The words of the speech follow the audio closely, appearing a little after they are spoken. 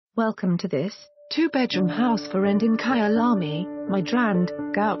Welcome to this two-bedroom house for rent in Kyalami, Midrand,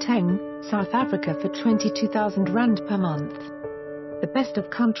 Gauteng, South Africa for R22,000 per month. The best of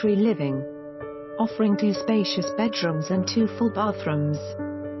country living. Offering 2 spacious bedrooms and 2 full bathrooms.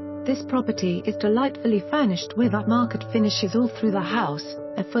 This property is delightfully furnished with upmarket finishes all through the house,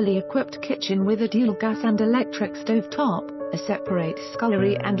 a fully equipped kitchen with a dual gas and electric stovetop, a separate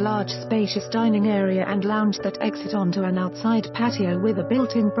scullery and large spacious dining area and lounge that exit onto an outside patio with a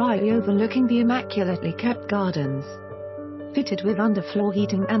built-in braai overlooking the immaculately kept gardens. Fitted with underfloor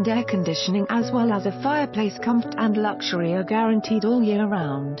heating and air conditioning as well as a fireplace, comfort and luxury are guaranteed all year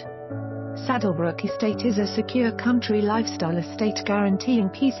round. Saddlebrook Estate is a secure country lifestyle estate guaranteeing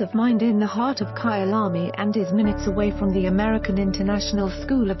peace of mind in the heart of Kyalami and is minutes away from the American International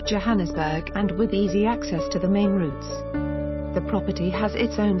School of Johannesburg and with easy access to the main routes. The property has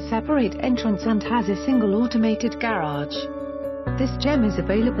its own separate entrance and has a single automated garage. This gem is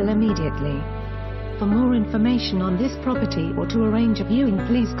available immediately. For more information on this property or to arrange a viewing,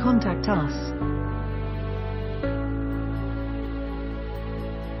 please contact us.